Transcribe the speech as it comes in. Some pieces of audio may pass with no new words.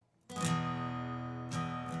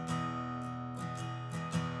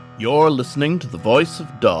You're listening to The Voice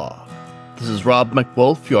of Dog. This is Rob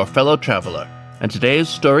McWolf, your fellow traveler, and today's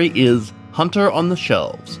story is Hunter on the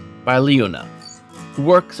Shelves by Leuna, who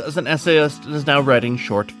works as an essayist and is now writing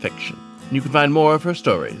short fiction. And you can find more of her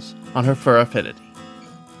stories on her Fur Affinity.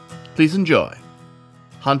 Please enjoy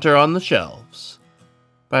Hunter on the Shelves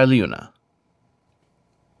by Leuna.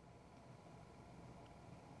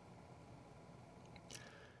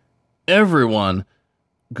 Everyone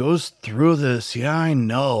goes through this, yeah, I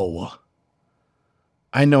know.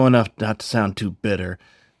 I know enough not to sound too bitter.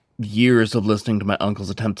 Years of listening to my uncle's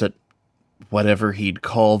attempts at whatever he'd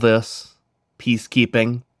call this,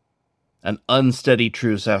 peacekeeping. An unsteady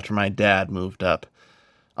truce after my dad moved up.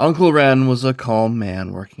 Uncle Ren was a calm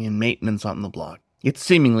man working in maintenance on the block. It's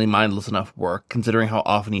seemingly mindless enough work, considering how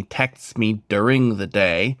often he texts me during the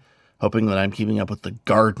day, hoping that I'm keeping up with the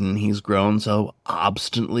garden he's grown so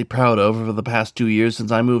obstinately proud of over the past 2 years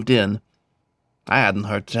since I moved in. I hadn't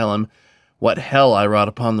heard to tell him what hell I wrought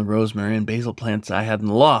upon the rosemary and basil plants I had in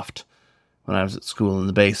the loft when I was at school in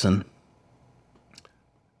the basin.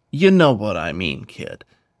 You know what I mean, kid.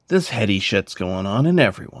 This heady shit's going on in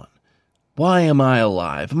everyone. Why am I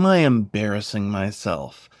alive? Am I embarrassing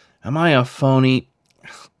myself? Am I a phony?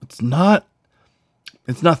 It's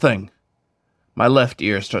nothing. My left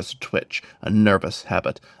ear starts to twitch, a nervous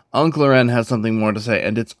habit. Uncle Ren has something more to say,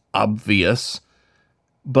 and it's obvious.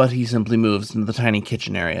 But he simply moves into the tiny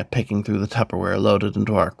kitchen area, picking through the Tupperware loaded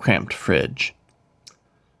into our cramped fridge.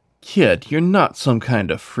 Kid, you're not some kind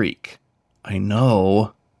of freak. I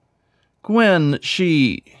know. Gwen,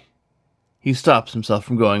 He stops himself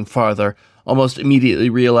from going farther, almost immediately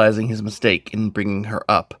realizing his mistake in bringing her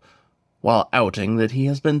up, while outing that he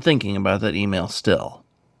has been thinking about that email still.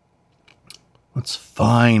 It's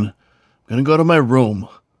fine. I'm gonna go to my room.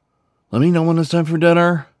 Let me know when it's time for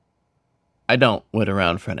dinner. I don't wait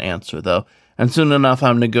around for an answer, though, and soon enough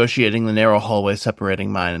I'm negotiating the narrow hallway separating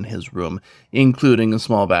mine and his room, including a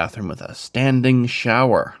small bathroom with a standing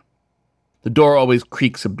shower. The door always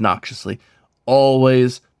creaks obnoxiously,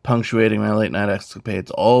 always punctuating my late-night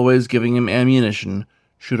escapades, always giving him ammunition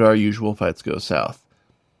should our usual fights go south.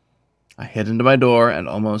 I hit into my door and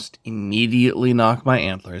almost immediately knock my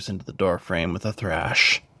antlers into the door frame with a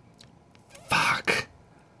thrash. Fuck.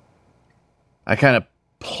 I kind of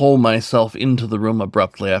pull myself into the room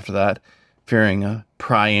abruptly after that, fearing a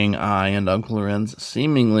prying eye and Uncle Ren's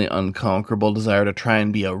seemingly unconquerable desire to try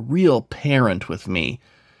and be a real parent with me.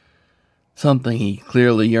 Something he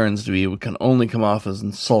clearly yearns to be can only come off as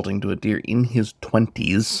insulting to a deer in his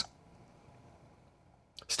 20s.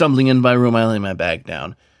 Stumbling into my room, I lay my bag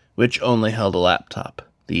down, which only held a laptop,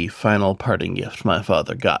 the final parting gift my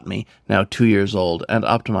father got me, now 2 years old and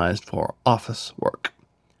optimized for office work.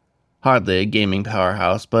 Hardly a gaming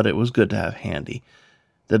powerhouse, but it was good to have handy.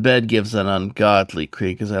 The bed gives an ungodly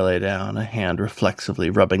creak as I lay down, a hand reflexively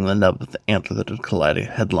rubbing the nub of the antler that had collided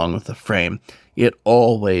headlong with the frame. It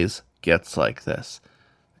always gets like this.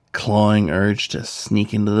 Clawing urge to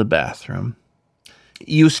sneak into the bathroom. It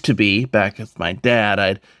used to be, back with my dad,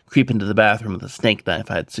 I'd creep into the bathroom with a snake knife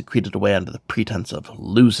I had secreted away under the pretense of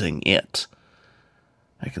losing it.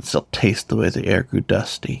 I could still taste the way the air grew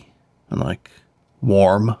dusty and,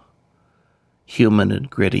 warm, humid and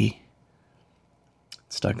gritty.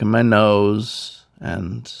 It stuck in my nose,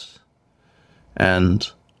 and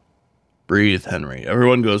breathe, Henry.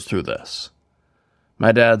 Everyone goes through this.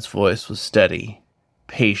 My dad's voice was steady,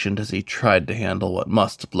 patient as he tried to handle what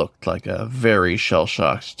must have looked like a very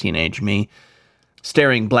shell-shocked teenage me.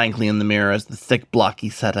 Staring blankly in the mirror as the thick, blocky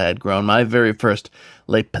set I had grown, my very first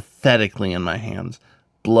lay pathetically in my hands,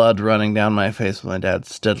 blood running down my face with my dad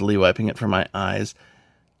steadily wiping it from my eyes,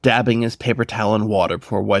 dabbing his paper towel in water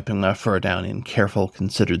before wiping my fur down in careful,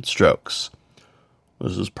 considered strokes.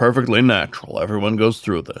 This is perfectly natural. Everyone goes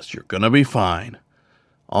through this. You're gonna be fine.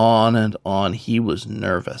 On and on. He was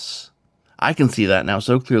nervous. I can see that now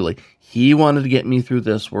so clearly. He wanted to get me through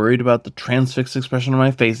this, worried about the transfixed expression on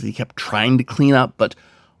my face that he kept trying to clean up, but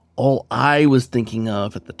all I was thinking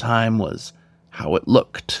of at the time was how it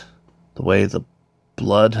looked. The way the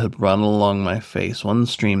blood had run along my face, one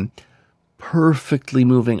stream perfectly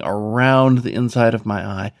moving around the inside of my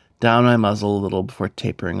eye, down my muzzle a little before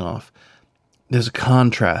tapering off. There's a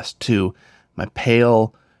contrast, too. My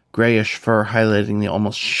pale, grayish fur highlighting the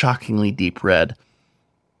almost shockingly deep red.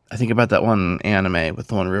 I think about that one anime with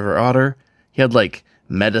the one river otter. He had,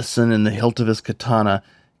 medicine in the hilt of his katana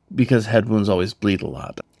because head wounds always bleed a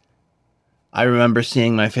lot. I remember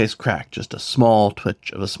seeing my face crack, just a small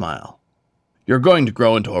twitch of a smile. You're going to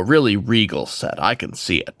grow into a really regal set. I can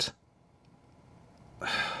see it.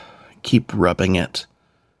 Keep rubbing it.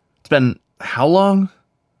 It's been how long?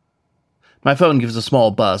 My phone gives a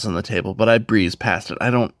small buzz on the table, but I breeze past it. I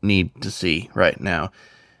don't need to see right now.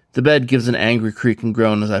 The bed gives an angry creak and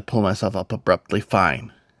groan as I pull myself up abruptly.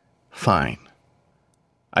 Fine.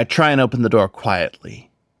 I try and open the door quietly.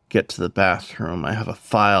 Get to the bathroom. I have a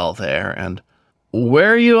file there, and...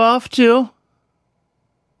 Where are you off to?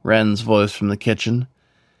 Wren's voice from the kitchen.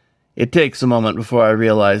 It takes a moment before I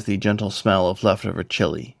realize the gentle smell of leftover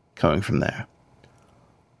chili coming from there.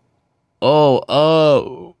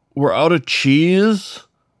 We're out of cheese?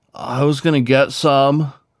 I was gonna get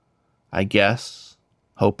some. I guess,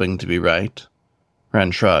 hoping to be right.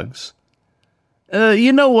 Wren shrugs.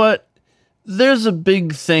 You know what? There's a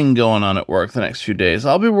big thing going on at work the next few days.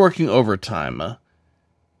 I'll be working overtime.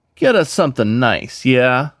 Get us something nice,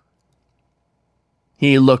 yeah?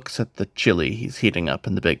 He looks at the chili he's heating up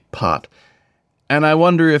in the big pot, and I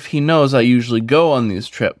wonder if he knows I usually go on these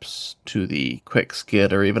trips to the Quick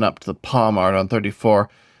Skid or even up to the Palm Art on 34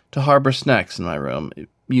 to harbor snacks in my room,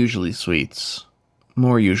 usually sweets,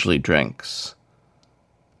 more usually drinks.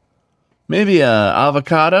 Maybe a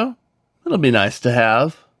avocado? It'll be nice to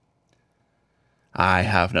have. I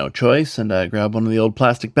have no choice, and I grab one of the old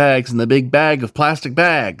plastic bags in the big bag of plastic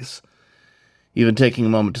bags, even taking a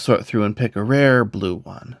moment to sort through and pick a rare blue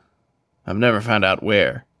one. I've never found out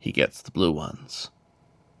where he gets the blue ones.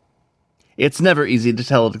 It's never easy to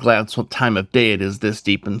tell at a glance what time of day it is this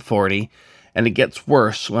deep in 40, and it gets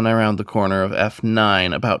worse when I round the corner of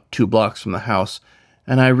F9 about 2 blocks from the house,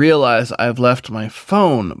 and I realize I've left my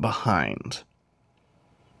phone behind.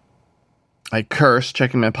 I curse,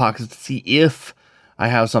 checking my pockets to see if I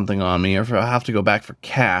have something on me or if I'll have to go back for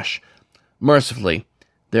cash. Mercifully,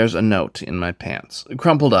 there's a note in my pants.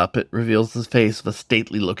 Crumpled up, it reveals the face of a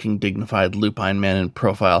stately-looking, dignified lupine man in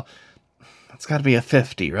profile. It's got to be a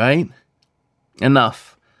 50, right?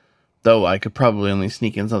 Enough. Though I could probably only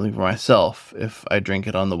sneak in something for myself if I drink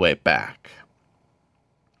it on the way back.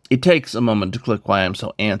 It takes a moment to click why I'm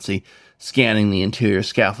so antsy, scanning the interior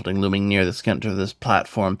scaffolding looming near the center of this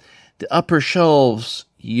platform. The upper shelves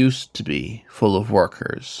used to be full of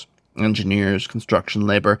workers, engineers, construction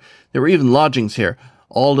labor. There were even lodgings here,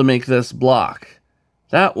 all to make this block.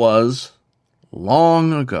 That was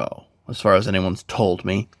long ago, as far as anyone's told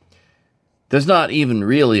me. There's not even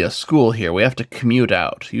really a school here. We have to commute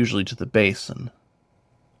out, usually to the basin.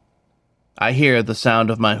 I hear the sound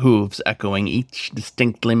of my hooves echoing, each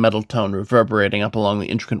distinctly metal tone reverberating up along the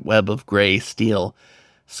intricate web of gray steel,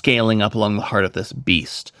 scaling up along the heart of this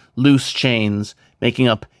beast. Loose chains, making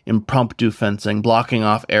up impromptu fencing, blocking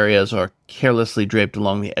off areas, or carelessly draped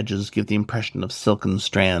along the edges give the impression of silken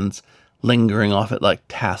strands, lingering off it like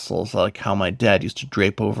tassels, like how my dad used to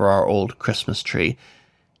drape over our old Christmas tree.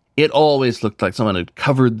 It always looked like someone had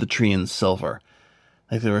covered the tree in silver,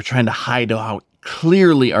 like they were trying to hide how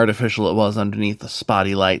clearly artificial it was underneath the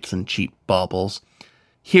spotty lights and cheap baubles.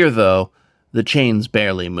 Here, though, the chains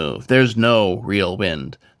barely move. There's no real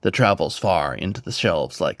wind that travels far into the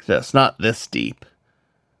shelves like this, not this deep.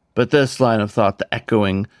 But this line of thought, the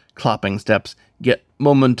echoing, clopping steps, get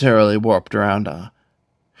momentarily warped around a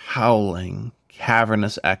howling,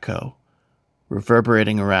 cavernous echo,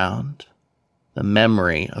 reverberating around, the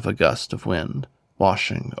memory of a gust of wind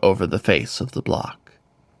washing over the face of the block.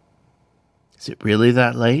 Is it really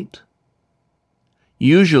that late?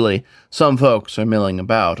 Usually, some folks are milling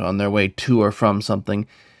about on their way to or from something.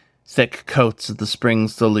 Thick coats as the spring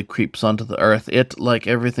slowly creeps onto the earth. It, like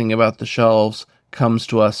everything about the shelves, comes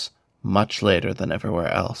to us much later than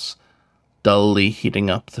everywhere else, dully heating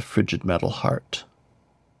up the frigid metal heart.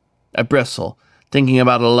 I bristle. Thinking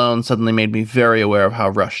about it alone suddenly made me very aware of how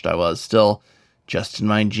rushed I was, still just in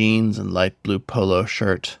my jeans and light blue polo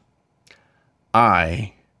shirt.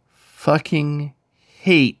 I fucking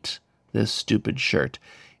hate this stupid shirt.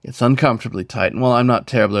 It's uncomfortably tight, and while I'm not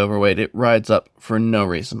terribly overweight, it rides up for no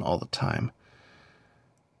reason all the time.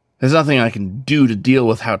 There's nothing I can do to deal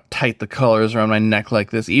with how tight the collar is around my neck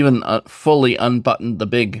like this, even fully unbuttoned the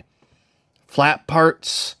big flat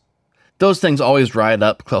parts. Those things always ride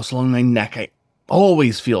up close along my neck. I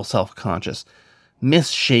always feel self-conscious,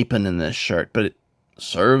 misshapen in this shirt, but it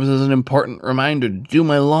serves as an important reminder to do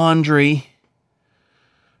my laundry.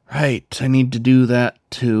 Right, I need to do that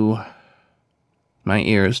too. My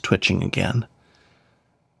ears twitching again.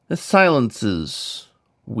 The silence is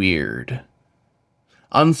weird.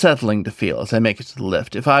 Unsettling to feel as I make it to the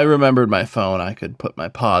lift. If I remembered my phone, I could put my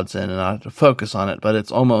pods in and not have to focus on it, but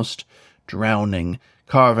it's almost drowning,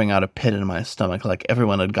 carving out a pit in my stomach like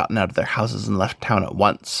everyone had gotten out of their houses and left town at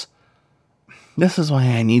once. This is why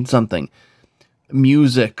I need something.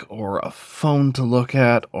 Music, or a phone to look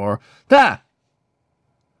at, or... Ah!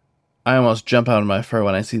 I almost jump out of my fur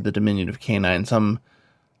when I see the diminutive canine, some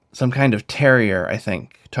Some kind of terrier, I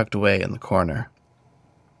think, tucked away in the corner.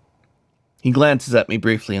 He glances at me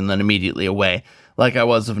briefly and then immediately away, like I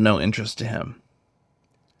was of no interest to him.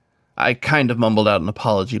 I kind of mumbled out an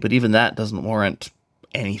apology, but even that doesn't warrant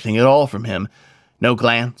anything at all from him. No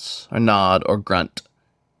glance, or nod, or grunt.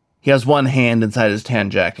 He has one hand inside his tan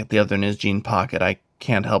jacket, the other in his jean pocket. I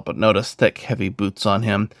can't help but notice thick, heavy boots on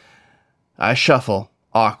him. I shuffle,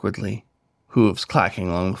 awkwardly, hooves clacking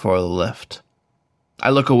along the floor of the lift. I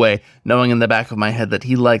look away, knowing in the back of my head that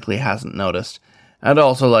he likely hasn't noticed, and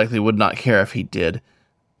also likely would not care if he did.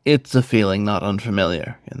 It's a feeling not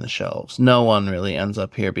unfamiliar in the shelves. No one really ends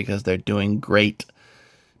up here because they're doing great.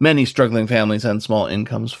 Many struggling families and small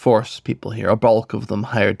incomes force people here, a bulk of them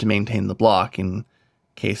hired to maintain the block in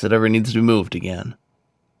case it ever needs to be moved again.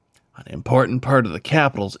 An important part of the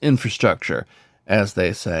capital's infrastructure, as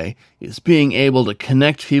they say, is being able to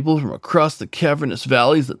connect people from across the cavernous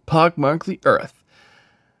valleys that pockmark the earth.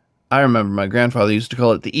 I remember my grandfather used to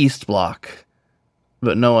call it the East Block,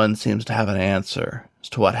 but no one seems to have an answer as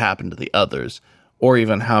to what happened to the others, or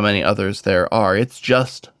even how many others there are. It's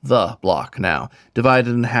just the block now,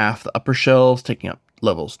 divided in half, the upper shelves taking up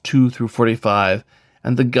levels 2 through 45,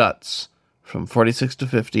 and the guts from 46 to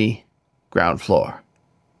 50, ground floor.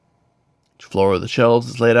 Each floor of the shelves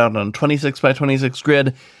is laid out on a 26 by 26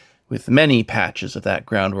 grid, with many patches of that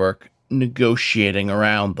groundwork negotiating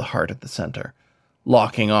around the heart at the center,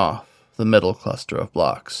 locking off the middle cluster of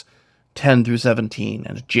blocks, 10 through 17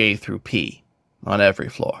 and J through P, on every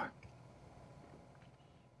floor.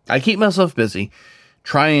 I keep myself busy,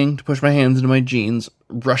 trying to push my hands into my jeans,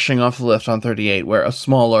 rushing off the lift on 38, where a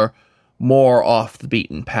smaller, more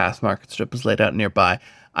off-the-beaten-path market strip is laid out nearby.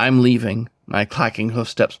 I'm leaving, my clacking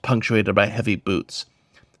hoofsteps punctuated by heavy boots.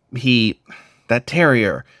 That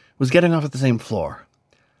terrier, was getting off at the same floor.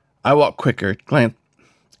 I walk quicker,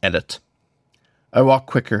 I walk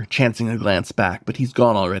quicker, chancing a glance back, but he's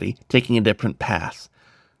gone already, taking a different path.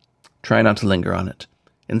 Try not to linger on it.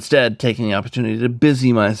 Instead, taking the opportunity to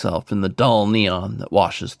busy myself in the dull neon that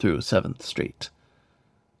washes through 7th Street.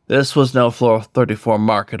 This was no Floor 34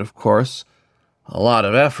 market, of course. A lot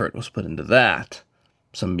of effort was put into that.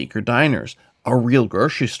 Some meager diners, a real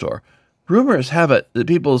grocery store. Rumors have it that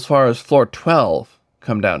people as far as Floor 12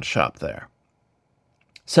 come down to shop there.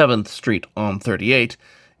 7th Street on 38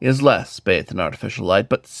 is less bathed in artificial light,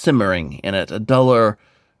 but simmering in it, a duller,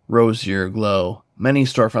 rosier glow. Many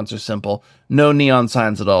storefronts are simple, no neon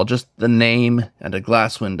signs at all, just the name and a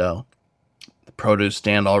glass window. The produce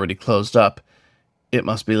stand already closed up. It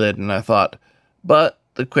must be laden, I thought, but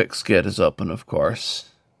the quick skid is open, of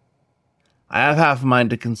course. I have half a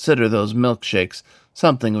mind to consider those milkshakes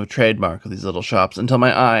something of a trademark of these little shops until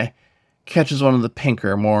my eye catches one of the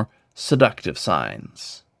pinker, more seductive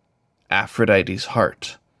signs. Aphrodite's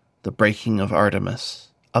heart, the breaking of Artemis,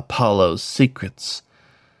 Apollo's secrets.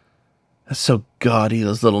 It's so gaudy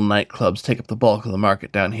those little nightclubs take up the bulk of the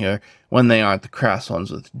market down here, when they aren't the crass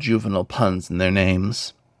ones with juvenile puns in their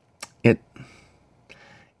names.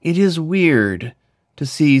 It is weird to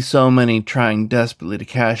see so many trying desperately to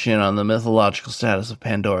cash in on the mythological status of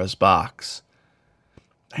Pandora's box.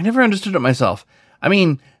 I never understood it myself. I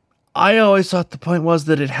mean, I always thought the point was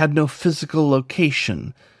that it had no physical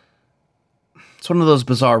location. It's one of those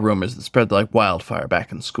bizarre rumors that spread like wildfire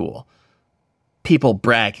back in school. People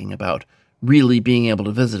bragging about really being able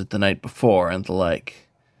to visit it the night before and the like.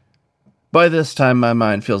 By this time, my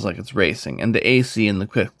mind feels like it's racing, and the AC in the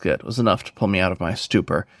quick skid was enough to pull me out of my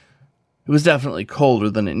stupor. It was definitely colder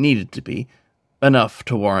than it needed to be, enough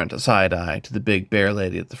to warrant a side-eye to the big bear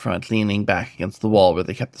lady at the front leaning back against the wall where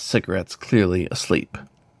they kept the cigarettes, clearly asleep.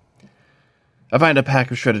 I find a pack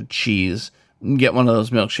of shredded cheese, get one of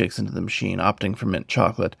those milkshakes into the machine, opting for mint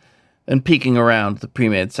chocolate, and peeking around the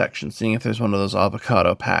pre-made section, seeing if there's one of those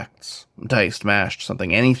avocado packs, diced, mashed,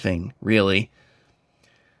 something, anything, really.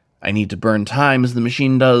 I need to burn time as the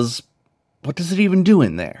machine does. What does it even do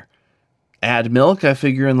in there? Add milk? I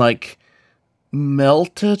figure in,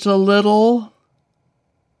 melt it a little?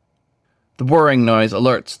 The whirring noise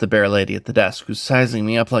alerts the bear lady at the desk, who's sizing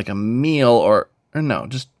me up like a meal or no,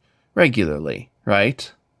 just regularly,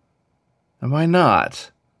 right? And why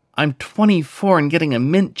not? I'm 24 and getting a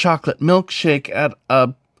mint chocolate milkshake at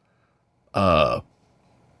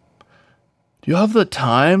do you have the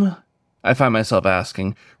time? I find myself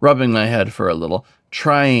asking, rubbing my head for a little,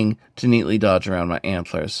 trying to neatly dodge around my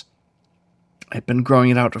antlers. I've been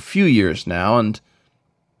growing it out a few years now, and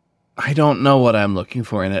I don't know what I'm looking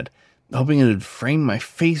for in it. Hoping it'd frame my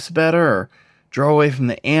face better, or draw away from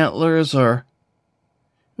the antlers, or...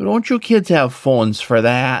 Don't you kids have phones for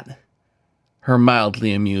that? Her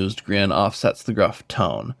mildly amused grin offsets the gruff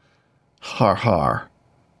tone. Har har.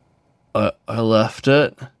 I left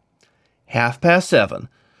it. 7:30.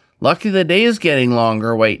 Lucky the day is getting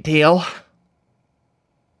longer, Whitetail.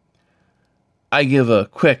 I give a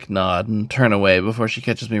quick nod and turn away before she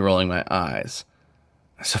catches me rolling my eyes.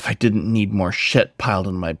 As if I didn't need more shit piled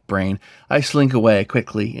in my brain, I slink away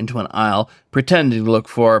quickly into an aisle, pretending to look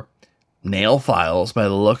for nail files by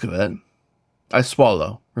the look of it. I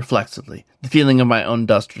swallow, reflexively, the feeling of my own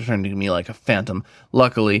dust returning to me like a phantom.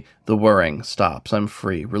 Luckily, the whirring stops. I'm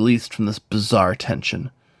free, released from this bizarre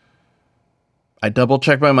tension. I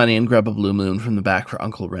double-check my money and grab a blue moon from the back for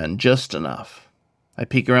Uncle Ren, just enough. I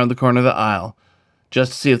peek around the corner of the aisle,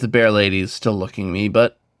 just to see if the bear lady is still looking at me,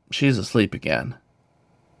 but she's asleep again.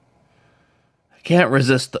 I can't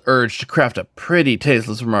resist the urge to craft a pretty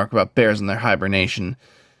tasteless remark about bears and their hibernation.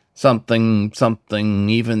 Something,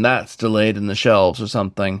 even that's delayed in the shelves or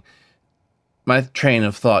something. My train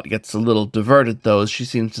of thought gets a little diverted, though, as she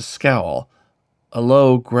seems to scowl. A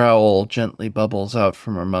low growl gently bubbles out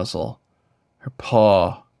from her muzzle, her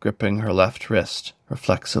paw gripping her left wrist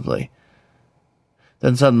reflexively,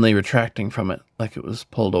 then suddenly retracting from it like it was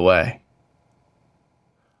pulled away.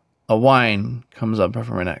 A whine comes up from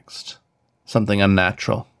her next, something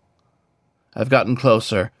unnatural. I've gotten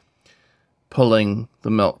closer, pulling the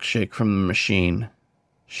milkshake from the machine.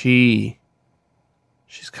 She's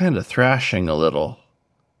kind of thrashing a little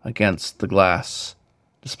against the glass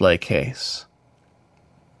display case.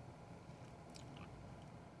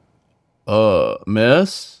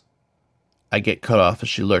 Miss? I get cut off as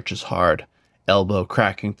she lurches hard, elbow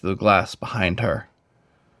cracking through the glass behind her.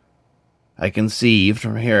 I can see, even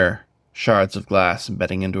from here, shards of glass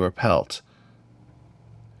embedding into her pelt.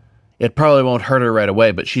 It probably won't hurt her right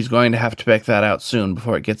away, but she's going to have to pick that out soon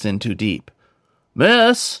before it gets in too deep.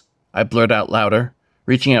 Miss! I blurt out louder,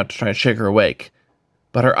 reaching out to try to shake her awake,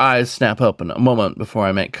 but her eyes snap open a moment before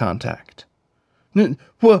I make contact.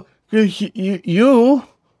 Well, you?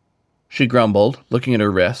 She grumbled, looking at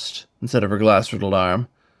her wrist instead of her glass-riddled arm.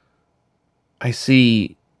 I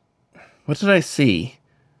see... What did I see?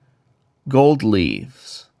 Gold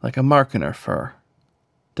leaves, like a mark in her fur.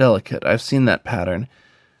 Delicate, I've seen that pattern.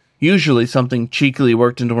 Usually something cheekily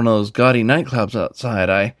worked into one of those gaudy nightclubs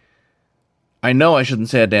outside. I know I shouldn't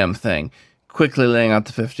say a damn thing, quickly laying out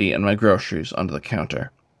the 50 and my groceries onto the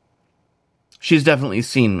counter. She's definitely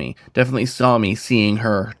seen me, definitely saw me seeing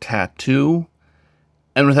her tattoo,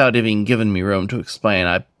 and without even giving me room to explain,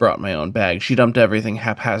 I brought my own bag. She dumped everything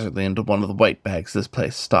haphazardly into one of the white bags this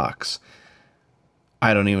place stocks.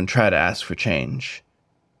 I don't even try to ask for change,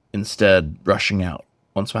 instead rushing out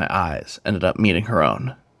once my eyes ended up meeting her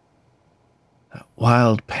own. That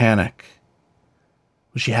wild panic.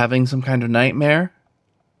 Was she having some kind of nightmare?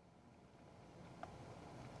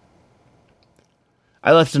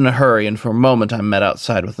 I left in a hurry, and for a moment I met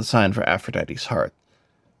outside with a sign for Aphrodite's heart.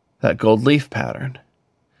 That gold leaf pattern.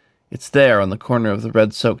 It's there on the corner of the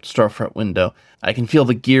red-soaked storefront window. I can feel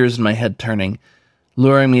the gears in my head turning,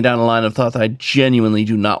 luring me down a line of thought that I genuinely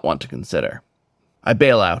do not want to consider. I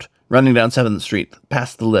bail out, running down 7th Street,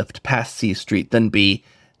 past the lift, past C Street, then B.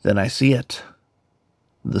 Then I see it.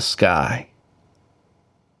 The sky.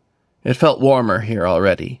 It felt warmer here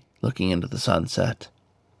already, looking into the sunset.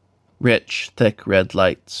 Rich, thick red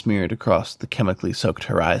light smeared across the chemically soaked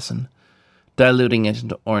horizon, diluting it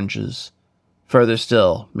into oranges. Further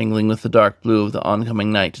still, mingling with the dark blue of the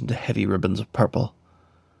oncoming night into heavy ribbons of purple.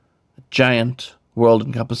 A giant,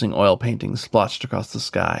 world-encompassing oil painting splotched across the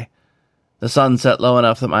sky. The sun set low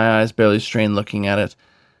enough that my eyes barely strained looking at it.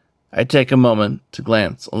 I take a moment to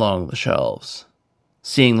glance along the shelves,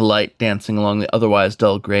 seeing the light dancing along the otherwise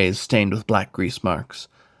dull grays stained with black grease marks,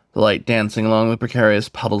 the light dancing along the precarious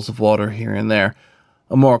puddles of water here and there,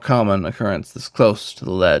 a more common occurrence this close to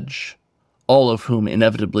the ledge, all of whom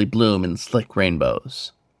inevitably bloom in slick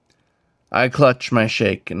rainbows. I clutch my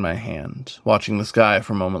shake in my hand, watching the sky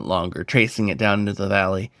for a moment longer, tracing it down into the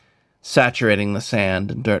valley, saturating the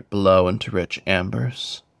sand and dirt below into rich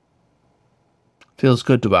ambers. Feels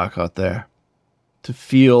good to walk out there, to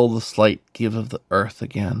feel the slight give of the earth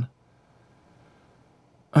again.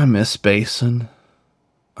 I miss Basin.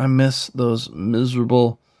 I miss those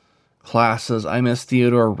miserable classes. I miss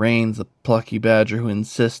Theodore Raines, the plucky badger who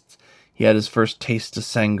insists he had his first taste of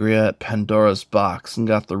sangria at Pandora's Box and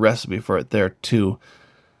got the recipe for it there, too.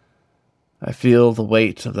 I feel the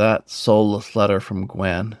weight of that soulless letter from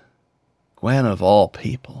Gwen. Gwen of all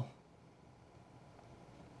people.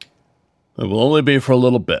 It will only be for a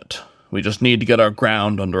little bit. We just need to get our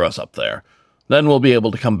ground under us up there. Then we'll be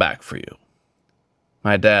able to come back for you.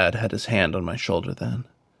 My dad had his hand on my shoulder then.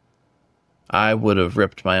 I would have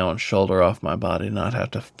ripped my own shoulder off my body, not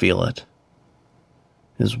have to feel it.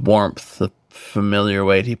 His warmth, the familiar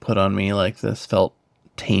weight he put on me like this, felt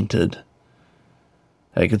tainted.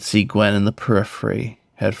 I could see Gwen in the periphery,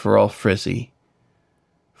 head for all frizzy,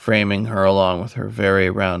 framing her along with her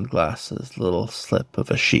very round glasses, little slip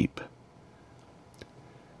of a sheep.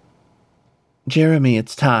 Jeremy,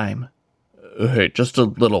 it's time. Hey, just a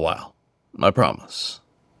little while. I promise.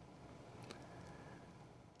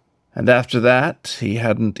 And after that, he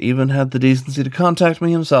hadn't even had the decency to contact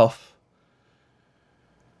me himself.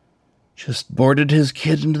 Just boarded his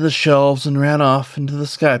kid into the shelves and ran off into the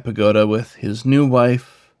Sky Pagoda with his new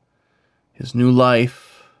wife, his new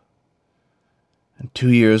life. And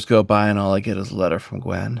 2 years go by and all I get is a letter from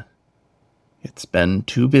Gwen. It's been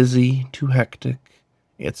too busy, too hectic.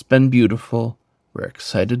 It's been beautiful. We're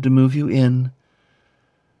excited to move you in.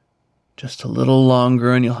 Just a little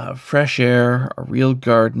longer and you'll have fresh air, a real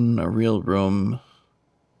garden, a real room.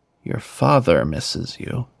 Your father misses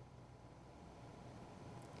you.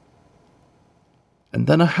 And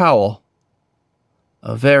then a howl.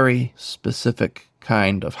 A very specific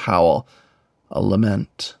kind of howl. A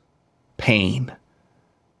lament. Pain.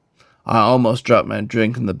 I almost dropped my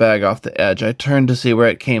drink and the bag off the edge. I turned to see where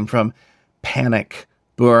it came from. Panic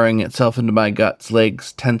boring itself into my guts,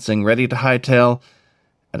 legs tensing, ready to hightail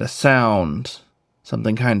at a sound.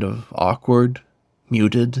 Something kind of awkward,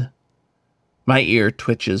 muted. My ear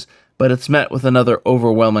twitches, but it's met with another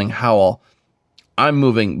overwhelming howl. I'm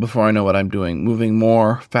moving before I know what I'm doing, moving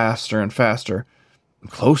more, faster and faster.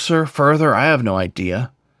 Closer, further, I have no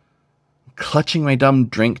idea. Clutching my dumb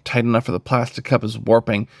drink tight enough for the plastic cup is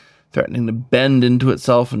warping, threatening to bend into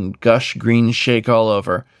itself and gush green shake all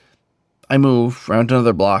over. I move round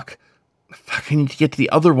another block. Fuck, I need to get to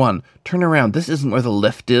the other one. Turn around. This isn't where the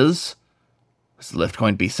lift is. Is the lift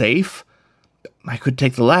going to be safe? I could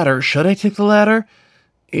take the ladder. Should I take the ladder?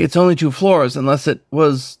 It's only 2 floors, unless it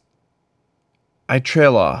was... I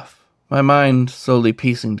trail off, my mind slowly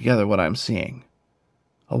piecing together what I'm seeing.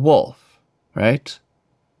 A wolf, right?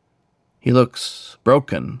 He looks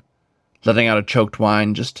broken, letting out a choked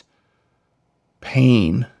whine, just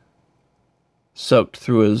pain soaked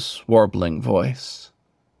through his warbling voice.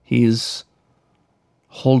 He's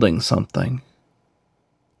holding something.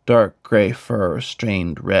 Dark gray fur,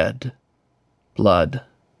 stained red. Blood.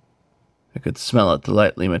 I could smell it, the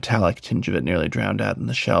lightly metallic tinge of it nearly drowned out in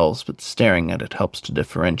the shelves, but staring at it helps to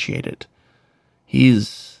differentiate it.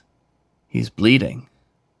 He's bleeding.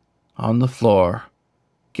 On the floor,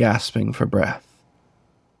 gasping for breath.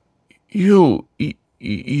 You...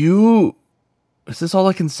 Is this all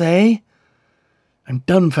I can say? I'm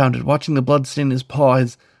dumbfounded, watching the blood stain his paw,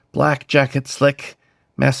 his black jacket slick,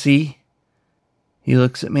 messy. He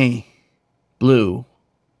looks at me. Blue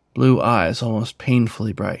eyes, almost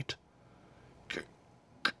painfully bright.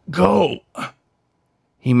 Go!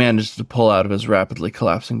 He managed to pull out of his rapidly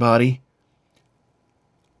collapsing body.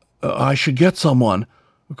 I should get someone.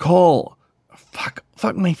 Call.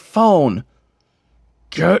 Fuck my phone.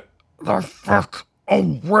 Get the fuck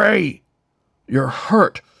away. You're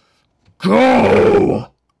hurt.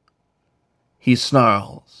 Go! He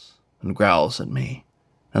snarls and growls at me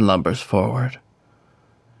and lumbers forward.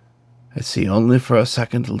 I see only for a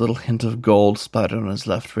second a little hint of gold splattered on his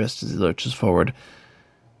left wrist as he lurches forward,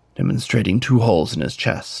 demonstrating 2 holes in his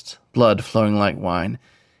chest, blood flowing like wine.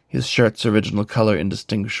 His shirt's original color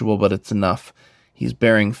indistinguishable, but it's enough. He's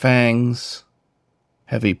bearing fangs,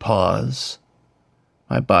 heavy paws.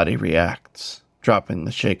 My body reacts, dropping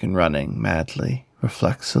the shake and running, madly,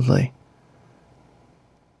 reflexively.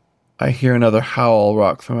 I hear another howl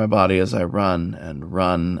rock through my body as I run and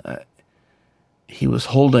run. He was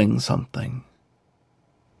holding something,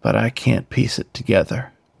 but I can't piece it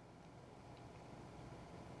together.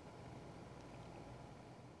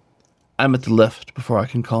 I'm at the lift before I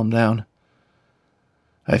can calm down.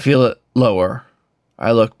 I feel it lower.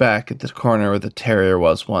 I look back at the corner where the terrier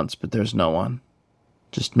was once, but there's no one.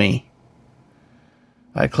 Just me.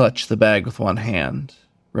 I clutch the bag with one hand,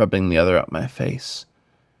 rubbing the other up my face,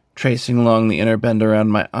 tracing along the inner bend around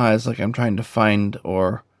my eyes like I'm trying to find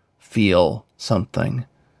or feel something.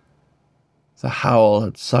 The howl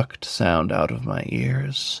had sucked sound out of my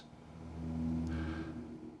ears.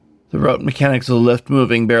 The rote mechanics of the lift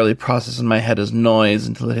moving barely process in my head as noise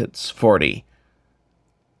until it hits 40.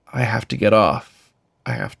 I have to get off.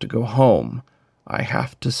 I have to go home. I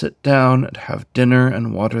have to sit down and have dinner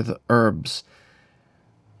and water the herbs.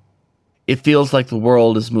 It feels like the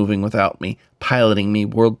world is moving without me, piloting me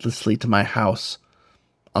wordlessly to my house.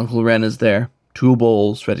 Uncle Ren is there, 2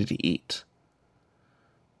 bowls ready to eat.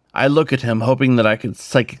 I look at him, hoping that I could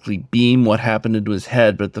psychically beam what happened into his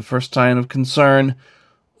head, but at the first sign of concern...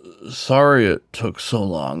 Sorry it took so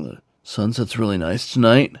long. The Sunset's really nice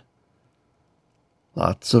tonight.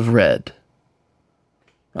 Lots of red.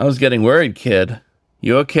 I was getting worried, kid.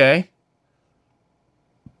 You okay?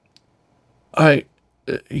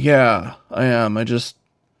 Yeah, I am.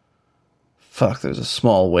 Fuck, there's a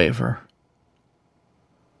small waver.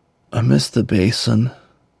 I miss the basin.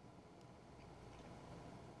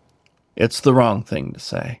 It's the wrong thing to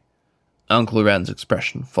say. Uncle Loren's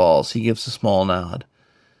expression falls. He gives a small nod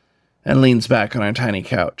and leans back on our tiny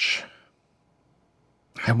couch.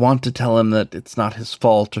 I want to tell him that it's not his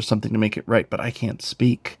fault or something to make it right, but I can't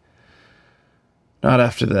speak. Not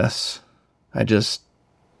after this. I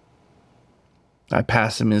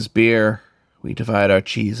pass him his beer. We divide our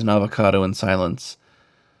cheese and avocado in silence.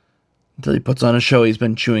 Until he puts on a show he's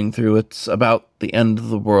been chewing through. It's about the end of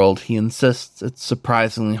the world. He insists it's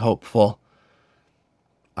surprisingly hopeful.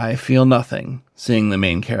 I feel nothing, seeing the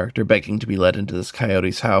main character begging to be led into this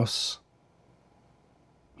coyote's house.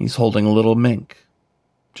 He's holding a little mink.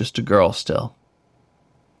 Just a girl still.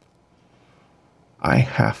 I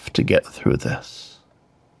have to get through this.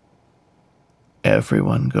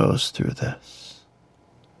 Everyone goes through this.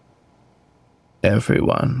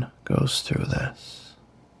 Everyone goes through this.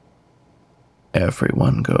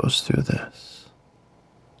 Everyone goes through this.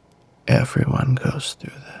 Everyone goes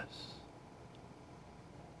through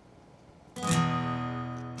this.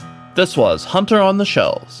 This was Hunter on the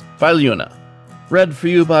Shelves by Leuna. Read for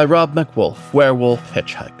you by Rob McWolf, Werewolf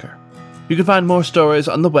Hitchhiker. You can find more stories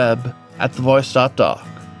on the web at thevoice.doc,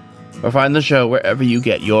 or find the show wherever you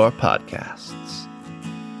get your podcasts.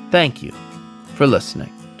 Thank you for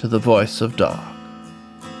listening to The Voice of Dog.